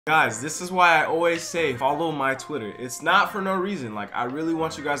Guys, this is why I always say follow my Twitter. It's not for no reason. Like, I really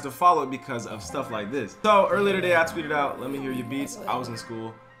want you guys to follow it because of stuff like this. So earlier today I tweeted out, let me hear your beats. I was in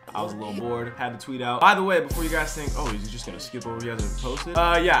school. I was a little bored, had to tweet out. By the way, before you guys think, oh, he's just gonna skip over, he hasn't posted.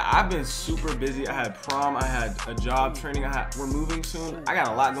 Yeah, I've been super busy. I had prom, I had a job training, we're moving soon. I got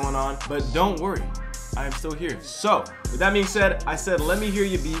a lot going on, but don't worry, I am still here. So, with that being said, I said, let me hear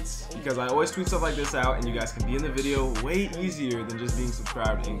your beats, because I always tweet stuff like this out, and you guys can be in the video way easier than just being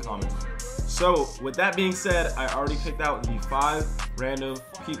subscribed and commenting. So, with that being said, I already picked out the 5 random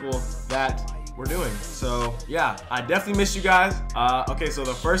people that we're doing. So yeah, I definitely missed you guys. Okay, so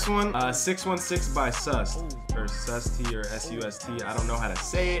the first one, 616 by Sust, or Sust or S-U-S-T. I don't know how to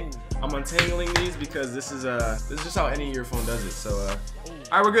say it. I'm untangling these because this is just how any earphone does it. So all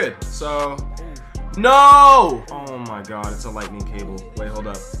right, we're good. So no! Oh my god, it's a lightning cable. Wait, hold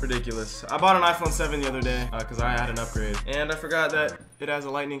up. Ridiculous. I bought an iPhone 7 the other day because I had an upgrade, and I forgot that it has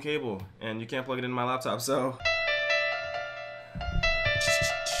a lightning cable and you can't plug it in my laptop. So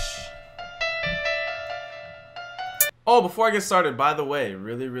oh, before I get started, by the way,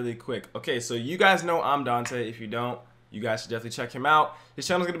 really quick. Okay, so you guys know I'm Dante. If you don't, you guys should definitely check him out. His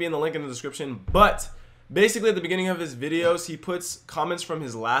channel is going to be in the link in the description. But basically at the beginning of his videos, he puts comments from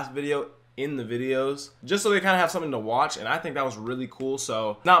his last video in the videos, just so they kind of have something to watch. And I think that was really cool.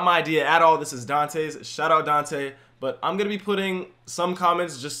 So not my idea at all. This is Dante's. Shout out Dante. But I'm going to be putting some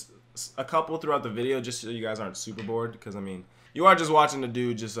comments, just a couple throughout the video, just so you guys aren't super bored. Because, I mean, you are just watching the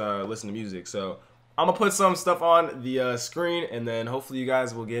dude just listen to music. So I'm gonna put some stuff on the screen, and then hopefully you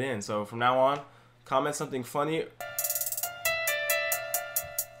guys will get in. So from now on, comment something funny.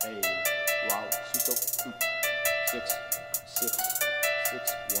 Hey, wow, 6 6 6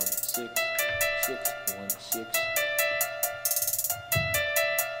 1 6 6 1 6.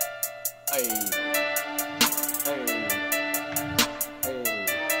 Hey, hey, hey, hey,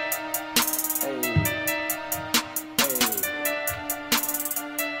 hey.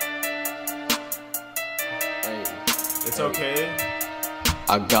 It's okay.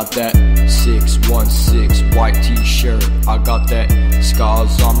 I got that 616 white t-shirt. I got that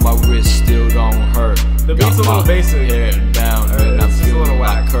scars on my wrist, still don't hurt. The beat's a little basic. Hair down, and I'm feeling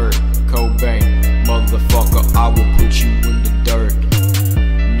like Kurt Cobain. Motherfucker, I will put you in the dirt.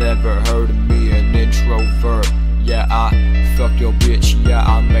 Never heard of me, an introvert. Yeah, I fucked your bitch. Yeah,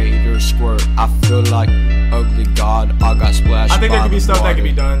 I made her squirt. I feel like ugly god. I got splashed. I think there could be stuff that could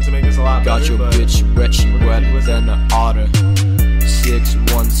be done to make this a lot better. Got your bitch wet, she wetter than an otter.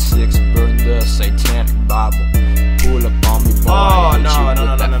 616, burn the satanic Bible. Pull up on me, boy. Oh no.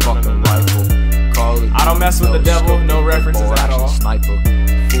 I don't mess with the devil. No references at all. Sniper,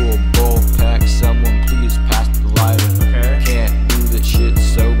 full bull pack. Someone please pass the lighter. Okay. Can't do that shit,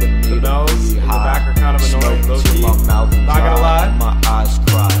 so we need the bells to be in the high. back are kind of annoying. Low key. My mouth not gonna lie. And my eyes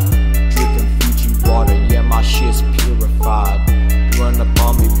cry. Drinking Fiji water, yeah, my shit's purified. Run up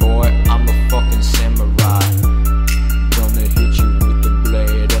on me, boy. I'm a fucking samurai. Gonna hit you with the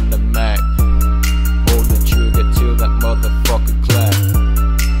blade and the Mac. Hold the trigger till that motherfucker clap.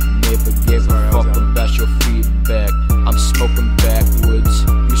 Never gave a fuck about your feedback. I'm smoking backwoods,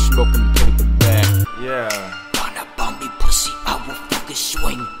 you smoking paperback. Yeah. Run up on me, pussy, I will fucking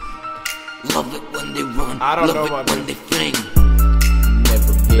swing. Love it when they run, I don't love know it about when this. they fling.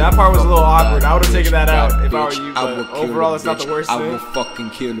 Never That part was a little awkward. I would have bitch, taken that out if I bitch. were you, I will but kill overall the it's not the bitch. worst I thing. will fucking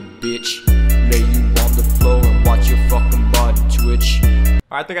kill the bitch. Lay you on the floor and watch your fucking body twitch.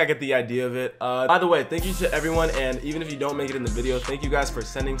 I think I get the idea of it. By the way, thank you to everyone, and even if you don't make it in the video, thank you guys for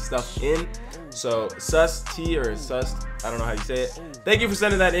sending stuff in. So Sust T or Sust, I don't know how you say it. Thank you for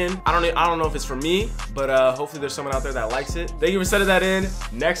sending that in. I don't know if it's for me, but hopefully there's someone out there that likes it. Thank you for sending that in.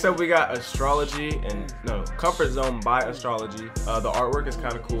 Next up we got Astrology and Comfort Zone by Astrology. The artwork is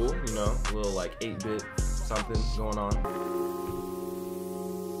kind of cool, you know, a little like 8-bit something going on.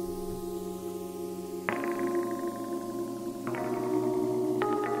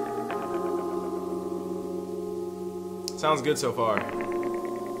 Sounds good so far.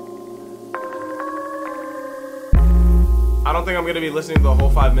 I don't think I'm gonna be listening to the whole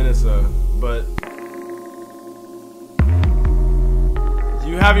 5 minutes though, but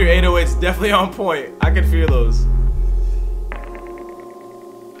you have your 808s definitely on point. I can feel those.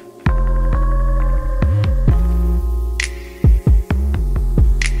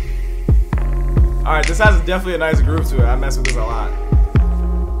 Alright, this has definitely a nice groove to it. I mess with this a lot.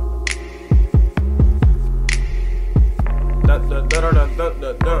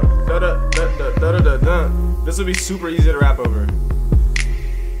 This would be super easy to rap over.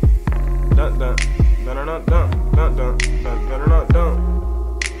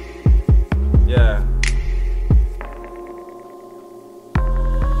 Yeah.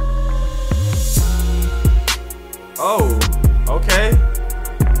 Oh, okay.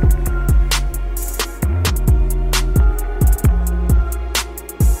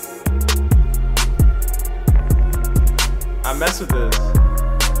 I mess with this.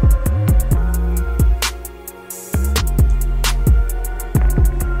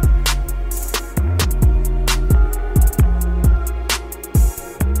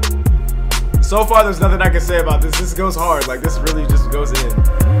 So far, there's nothing I can say about this. This goes hard. Like, this really just goes in.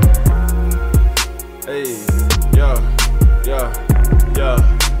 Hey, yo, yo, yo,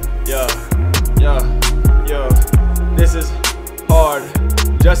 yo, yo, yo. This is hard.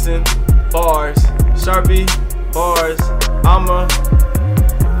 Justin, bars. Sharpe, bars. I'ma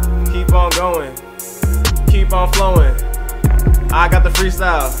keep on going. Keep on flowing. I got the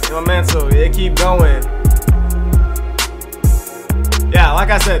freestyle in my mantle. It keep going. Yeah, like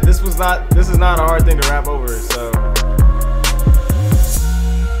I said, this is not a hard thing to rap over, so.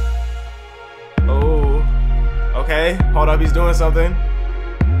 Oh, okay, hold up, he's doing something.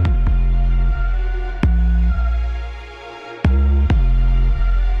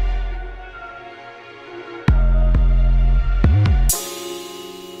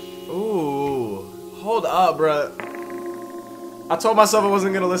 Ooh, hold up, bruh. I told myself I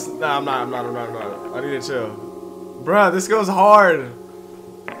wasn't gonna listen. Nah, I'm not. I need to chill. Bruh, this goes hard.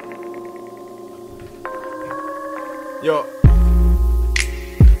 Yo.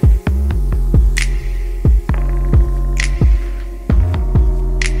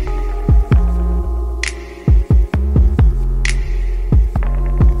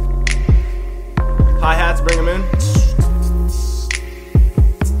 Hi-hats, bring them in.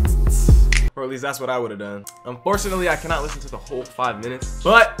 Or at least that's what I would have done. Unfortunately, I cannot listen to the whole 5 minutes.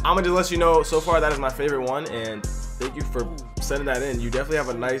 But I'm gonna just let you know, so far that is my favorite one, and thank you for sending that in. You definitely have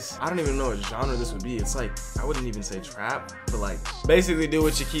a nice, I don't even know what genre this would be. It's like, I wouldn't even say trap, but like, basically do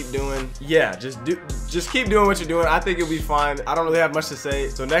what you keep doing. Yeah, just keep doing what you're doing. I think you'll be fine. I don't really have much to say.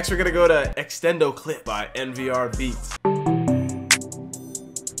 So next we're gonna go to Extendo Clip by NVR Beats.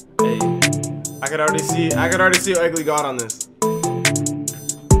 Hey, I could already see Ugly God on this.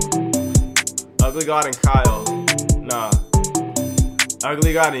 Ugly God and Kyle. Nah.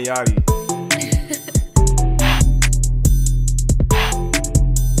 Ugly God and Yachty.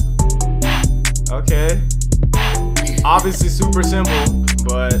 Okay. Obviously super simple,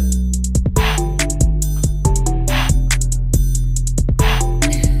 but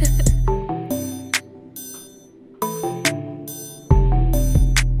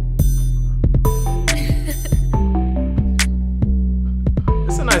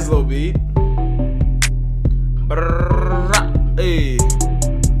it's a nice little beat. Hey.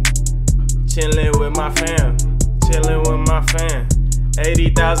 Chillin' with my fam. Chillin' with my fam.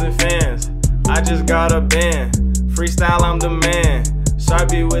 80,000 fans. I just got a band. Freestyle, I'm the man.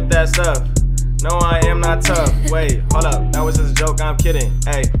 Sharpe with that stuff. No, I am not tough. Wait, hold up. That was just a joke, I'm kidding.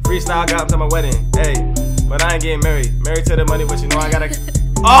 Hey, freestyle got to my wedding. Hey, but I ain't getting married. Married to the money, but you know I gotta.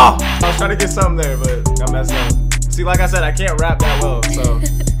 Oh! I was trying to get something there, but I messed up. See, like I said, I can't rap that well, so.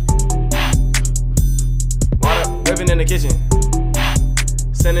 Water, whipping in the kitchen.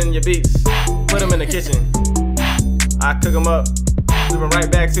 Sending your beats. Put them in the kitchen. I cook them up. Give them right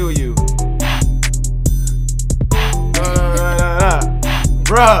back to you.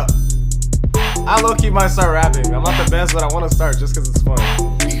 Bruh, I low-key might start rapping. I'm not the best, but I want to start just because it's fun.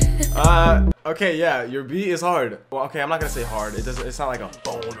 Okay, yeah, your beat is hard. Well, okay, I'm not gonna say hard. It's not like a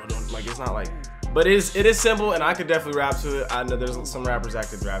like it's not like, but it is simple, and I could definitely rap to it. I know there's some rappers that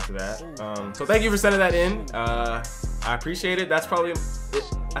could rap to that. So thank you for sending that in. I appreciate it. That's probably it.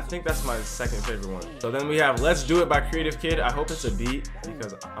 I think that's my second favorite one. So then we have Let's Do It by Creative Kid. I hope it's a beat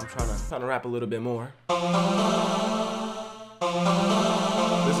because I'm trying to rap a little bit more.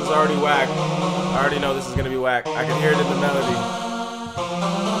 This is already whack. I already know this is gonna be whack. I can hear it in the melody.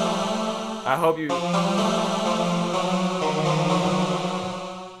 I hope you.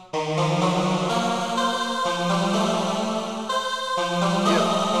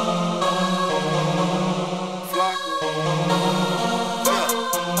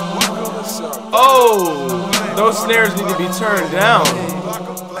 Oh, those snares need to be turned down.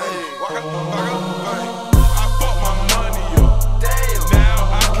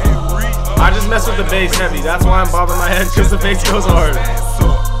 I just mess with the bass heavy. That's why I'm bobbing my head, because the bass goes hard.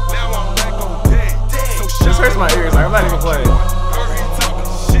 This hurts my ears. Like, I'm not even playing.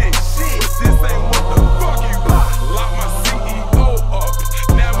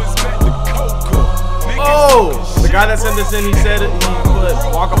 Oh, the guy that sent this in, he said he put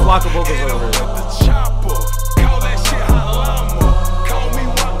Waka Flocka vocals over it.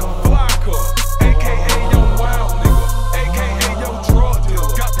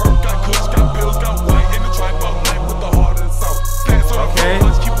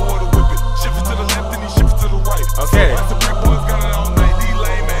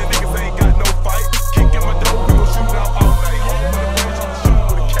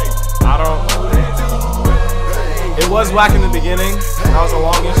 was whack in the beginning. That was a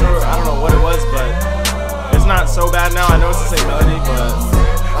long intro. I don't know what it was, but it's not so bad now. I know it's the same melody, but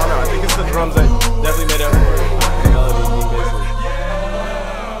I don't know. I think it's the drums that definitely made up for the melody being basically.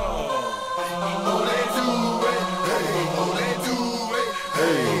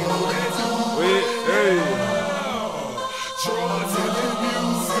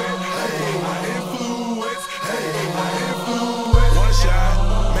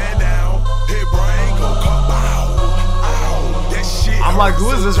 I'm like,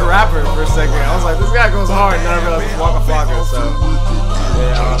 who is this rapper for a second? I was like, this guy goes hard, and then I realized it's Waka Flocka, so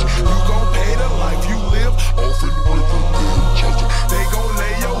yeah, honestly. You gon' pay the life you live, often with a good. They gon'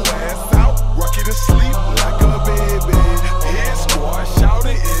 lay your ass out, rock you to sleep like a baby. Hit squad, shout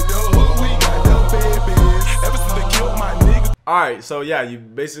it in the hood, we got the babies. Ever since they killed my nigga. Alright, so yeah, you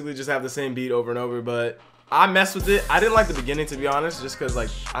basically just have the same beat over and over, but I messed with it. I didn't like the beginning, to be honest, just because, like,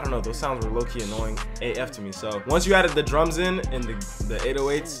 I don't know, those sounds were low-key annoying AF to me. So once you added the drums in and the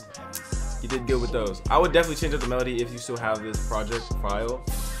 808s, you did good with those. I would definitely change up the melody if you still have this project file.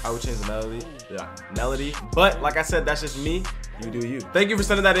 I would change the melody. But like I said, that's just me. You do you. Thank you for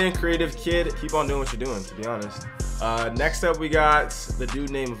sending that in, creative kid. Keep on doing what you're doing, to be honest. Next up, we got the dude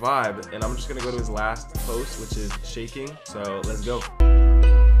named Vibe, and I'm just gonna go to his last post, which is shaking. So let's go.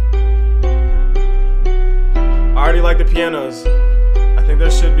 I already like the pianos. I think there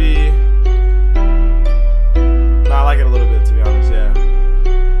should be. No, I like it a little bit, to be honest. Yeah.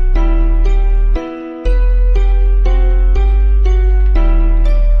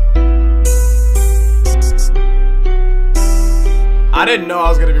 I didn't know I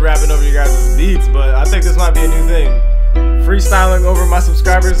was gonna be rapping over you guys' beats, but I think this might be a new thing. Freestyling over my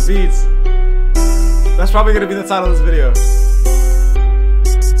subscribers' beats. That's probably gonna be the title of this video.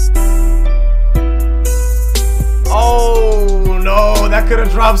 Oh no, that could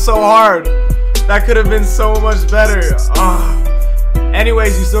have dropped so hard. That could have been so much better.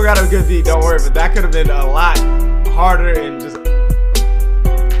 Anyways, you still got a good beat, don't worry, but that could have been a lot harder and just.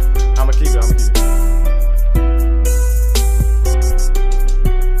 I'ma keep it.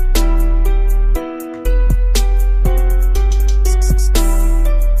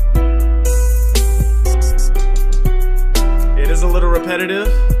 It is a little repetitive,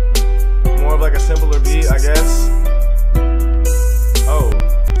 more of like a simpler beat, I guess.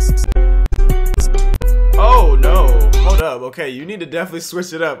 Oh no, hold up. Okay, you need to definitely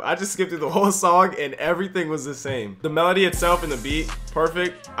switch it up. I just skipped through the whole song and everything was the same. The melody itself and the beat,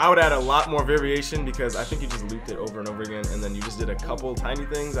 perfect. I would add a lot more variation because I think you just looped it over and over again and then you just did a couple tiny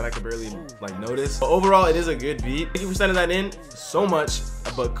things that I could barely like notice. But overall, it is a good beat. Thank you for sending that in so much,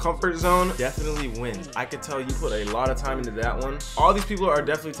 but Comfort Zone definitely wins. I could tell you put a lot of time into that one. All these people are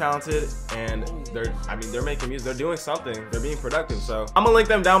definitely talented and they're making music. They're doing something. They're being productive. So I'm gonna link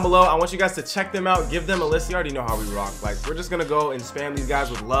them down below. I want you guys to check them out. Give them a listen. You already know how we rock. Like, we're just gonna go and spam these guys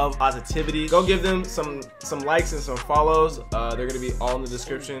with love, positivity. Go give them some likes and some follows. They're gonna be all in the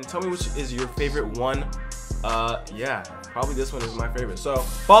description. Tell me which is your favorite one. Yeah, probably this one is my favorite. So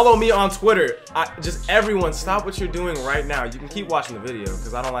follow me on Twitter. Just everyone, stop what you're doing right now. You can keep watching the video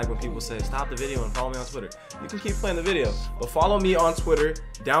because I don't like when people say stop the video and follow me on Twitter. You can keep playing the video, but follow me on Twitter.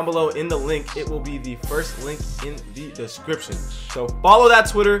 Down below in the link, it will be the first link in the description. So follow that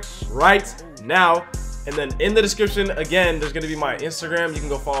Twitter right now. And then in the description, again, there's gonna be my Instagram. You can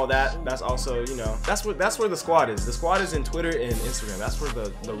go follow that. That's also, you know, that's where the squad is. The squad is in Twitter and Instagram. That's where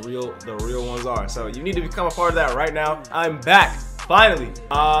the real ones are. So you need to become a part of that right now. I'm back. Finally.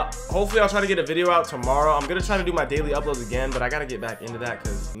 Hopefully I'll try to get a video out tomorrow. I'm gonna try to do my daily uploads again, but I gotta get back into that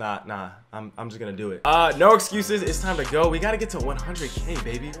because I'm just gonna do it. No excuses. It's time to go. We gotta get to 100K,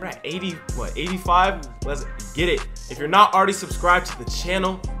 baby. We're at 85? Let's get it. If you're not already subscribed to the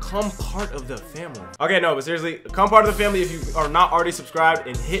channel, come part of the family. Okay, no, but seriously, come part of the family if you are not already subscribed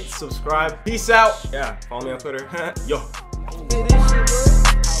and hit subscribe. Peace out. Yeah, follow me on Twitter. Yo.